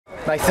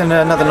Nathan,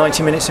 another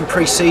 90 minutes in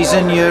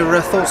pre-season.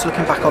 Your thoughts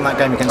looking back on that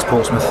game against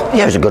Portsmouth?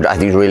 Yeah, it was I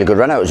think it was a really good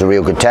run out. It was a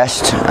real good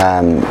test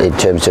in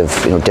terms of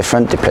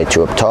different. They played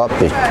two up top.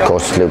 It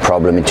caused a little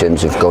problem in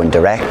terms of going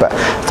direct, but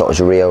I thought it was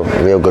a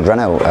real good run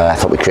out. I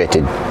thought we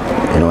created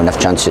enough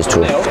chances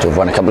to have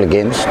won a couple of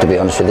games, to be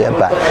honest with you,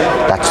 but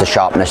that's the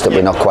sharpness that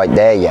we're not quite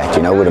there yet.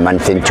 We're a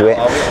month into it,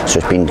 so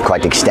it's been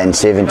quite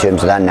extensive in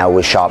terms of that. Now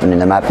we're sharpening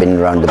them up in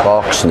around the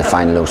box and the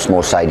final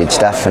small-sided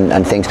stuff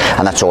and things,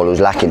 and that's all it was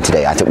lacking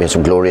today. I think we had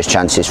some glorious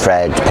chances.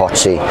 Fred,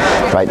 Potsy,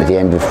 right at the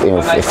end of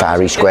if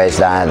Harry squares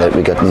that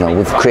we got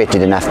we've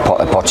created enough.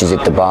 Potsy's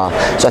at the bar,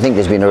 so I think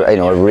there's been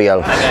a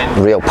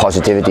real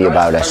positivity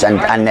about us,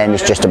 and then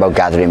it's just about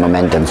gathering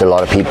momentum. There's a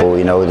lot of people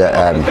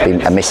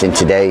that are missing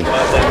today.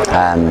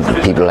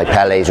 People like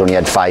Pele's only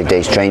had 5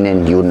 days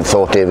training. You wouldn't have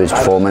thought of his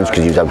performance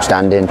because he was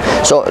outstanding.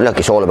 So look,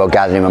 it's all about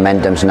gathering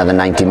momentum. It's another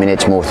 90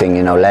 minutes, more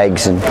thing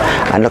legs, and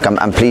look,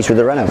 I'm pleased with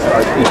the run out.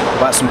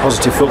 About some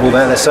positive football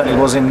there certainly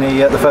was in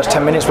the first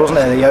 10 minutes, wasn't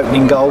there? The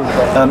opening goal,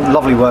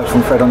 lovely work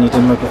from Fred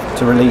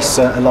to release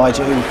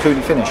Elijah, who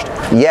clearly finished.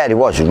 Yeah, it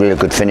was a really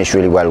good finish,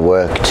 really well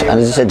worked. And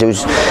as I said,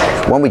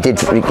 when we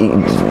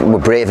were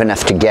brave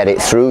enough to get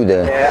it through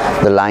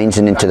the lines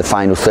and into the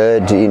final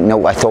third.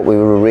 I thought we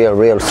were a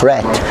real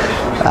threat.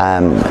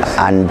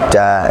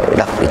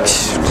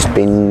 It's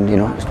been.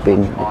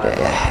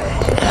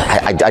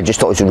 I just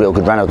thought it was a real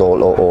good run out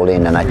all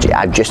in, and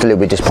I'm just a little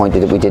bit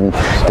disappointed that we didn't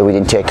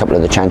take a couple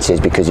of the chances,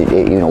 because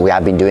we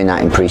have been doing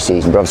that in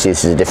pre-season. But obviously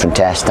this is a different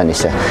test and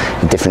it's a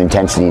different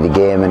intensity of the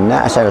game, and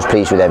I was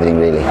pleased with everything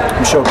really.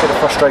 I'm sure a bit of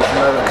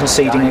frustration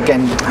conceding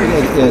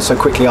again so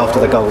quickly after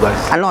the goal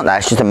though. And not that,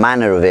 it's just a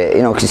manner of it,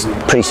 because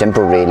it's pretty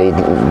simple really,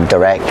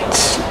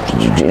 direct.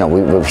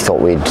 We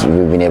thought we'd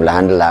been able to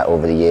handle that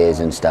over the years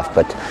and stuff,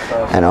 but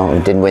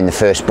didn't win the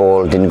first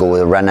ball, didn't go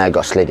with a runner,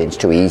 got slid in. It's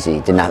too easy.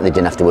 They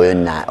didn't have to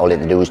earn that. All they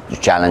had to do was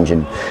challenge,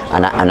 and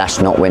that's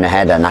not win a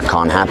header, and that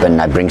can't happen.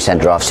 I bring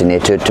centre halves in there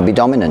to be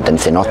dominant, and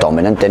if they're not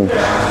dominant, then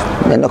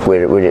look,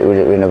 we're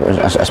in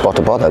a spot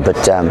of bother.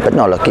 But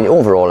no, look,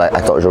 overall I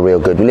thought it was a real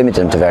good. We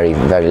limited them to very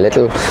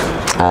little,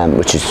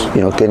 which is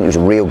good. It was a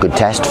real good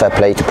test. Fair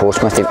play to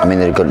Portsmouth. They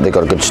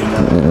got a good.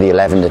 The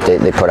 11 that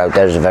they put out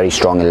there is a very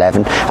strong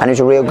 11, and it was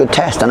a real good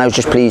test. And I was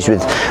just pleased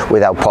with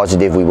how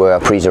positive we were.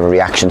 Pleased with our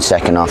reaction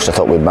second half. So I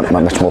thought we were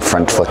much more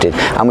front-footed,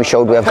 and we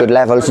showed we have good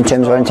levels in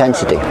terms of our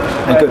intensity.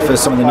 And good for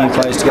some of the new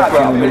players to get a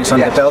few more minutes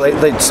under the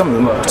belt. Some of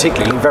them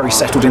particularly look very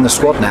settled in the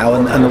squad now,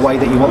 and the way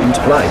that you want them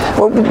to play.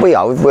 Well,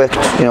 we've worked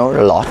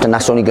a lot, and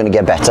that's only going to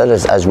get better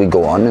as we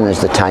go on and as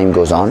the time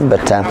goes on.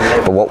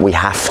 But what we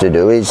have to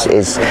do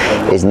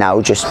is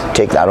now just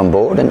take that on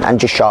board and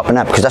just sharpen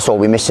up, because that's all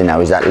we're missing now,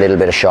 is that little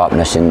bit of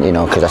sharpness. And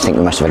because I think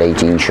we must have had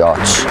 18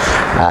 shots.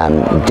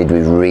 Did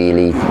we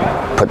really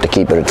put the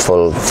keeper at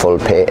full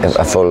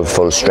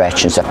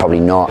stretch and stuff? Probably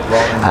not.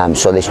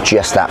 So there's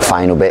just that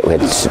final bit. We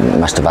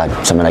must have had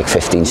something like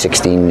 15,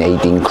 16,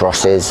 18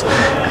 crosses.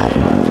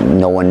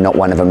 Not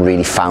one of them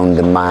really found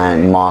the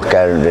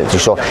marker.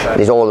 So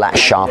there's all that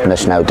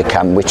sharpness now to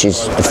come, which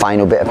is the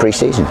final bit of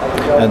pre-season.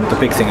 And the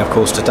big thing, of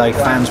course, today,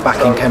 fans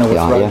back in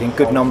Kenilworth Road in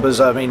good numbers.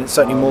 I mean, it's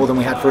certainly more than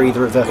we had for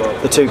either of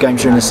the two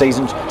games during the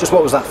season. Just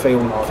what was that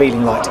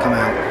feeling like to come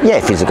out? Yeah,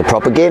 it feels like a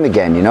proper game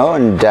again,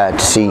 and to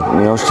see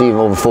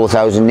over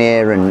 4,000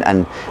 there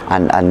and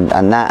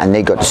that, and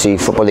they got to see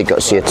football. They got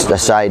to see a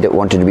side that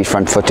wanted to be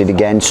front-footed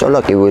again. So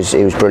look, it was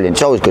brilliant.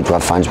 It's always good to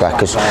have fans back,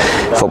 because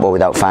football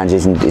without fans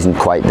isn't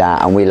quite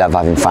that, and we love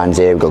having fans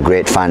here. We've got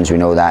great fans, we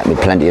know that, with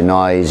plenty of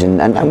noise, and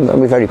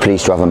we're very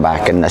pleased to have them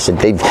back. And I said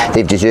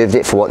they've deserved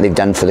it for what they've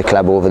done for the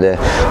club over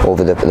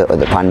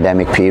the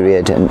pandemic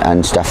period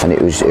and stuff, and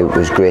it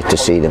was great to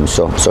see them.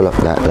 So look,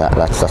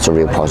 that's a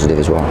real positive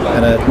as well.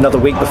 And another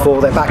week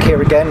before they're back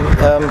here again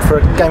for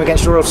a game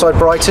against your side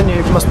Brighton.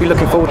 You must be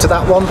looking forward to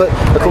that one, but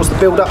of course the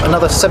build-up,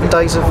 another 7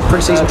 days of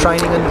pre-season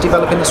training and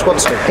developing the squad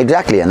still.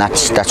 Exactly, and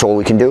that's all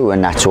we can do,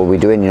 and that's all we're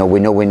doing. We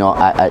know we're not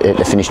at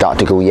the finished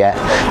article yet.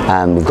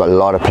 We've got a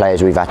lot of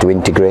players we've had to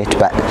integrate,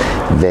 but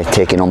they're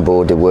taking on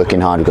board. They're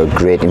working hard. We've got a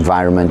great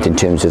environment in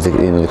terms of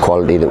the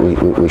quality that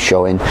we're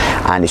showing,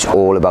 and it's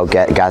all about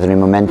gathering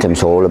momentum.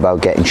 It's all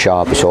about getting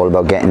sharp. It's all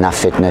about getting that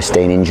fitness,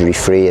 staying injury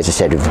free. As I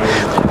said, we've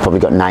probably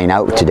got 9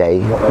 out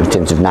today in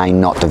terms of 9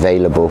 not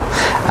available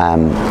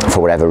for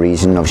whatever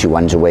reason. Obviously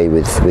one's away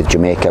with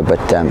Jamaica, but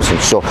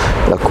so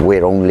look,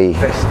 we're only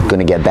going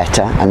to get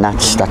better, and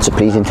that's a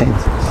pleasing thing.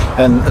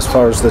 And as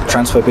far as the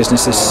transfer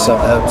business this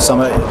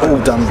summer, all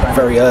done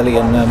very early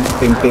and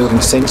been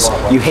building since.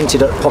 You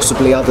hinted at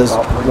possibly others,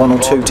 1 or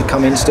 2 to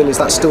come in still. Is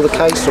that still the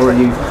case, or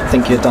you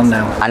think you're done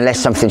now? Unless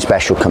something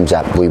special comes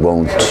up, we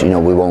won't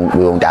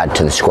add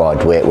to the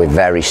squad. We're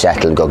very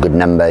settled, got good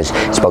numbers.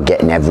 It's about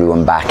getting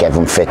everyone back,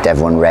 everyone fit,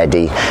 everyone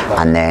ready,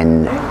 and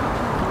then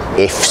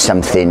if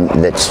something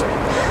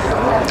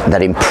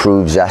that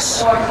improves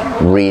us,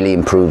 really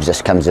improves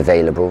us, comes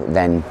available,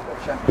 then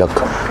look,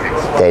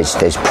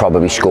 there's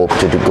probably scope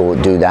to go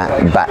do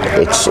that, but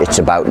it's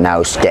about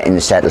now getting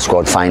the settled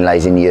squad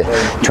finalised in year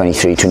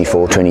 23,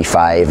 24,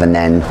 25, and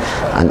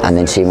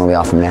then seeing where we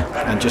are from there.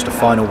 And just a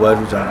final word,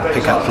 we don't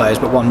pick out players,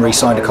 but one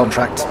re-signed a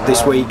contract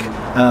this week.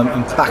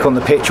 And back on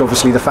the pitch,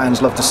 obviously the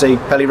fans love to see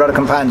Pelly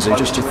Radakampanzu.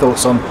 Just your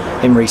thoughts on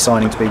him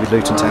re-signing to be with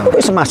Luton Town?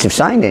 It's a massive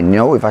signing. You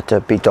know, we've had to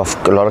beat off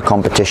a lot of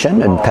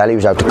competition, and Pelly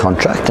was out of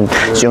contract, and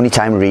it's the only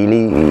time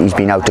really he's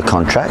been out of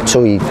contract.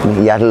 So he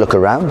had a look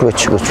around,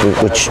 which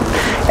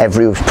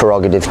every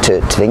prerogative to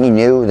think. He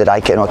knew that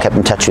I kept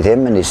in touch with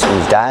him and his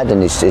dad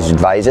and his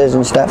advisors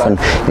and stuff, and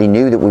he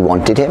knew that we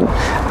wanted him.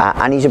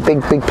 And he's a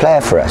big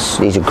player for us.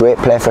 He's a great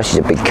player for us. He's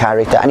a big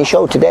character, and he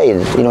showed today.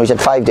 You know, he's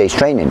had 5 days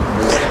training,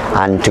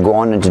 and to go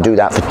on and to do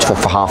that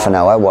for half an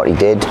hour, what he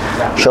did,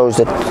 shows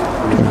that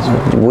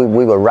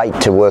we were right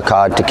to work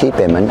hard to keep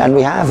him, and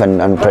we have,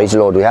 and praise the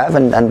Lord we have,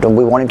 and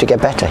we want him to get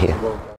better here.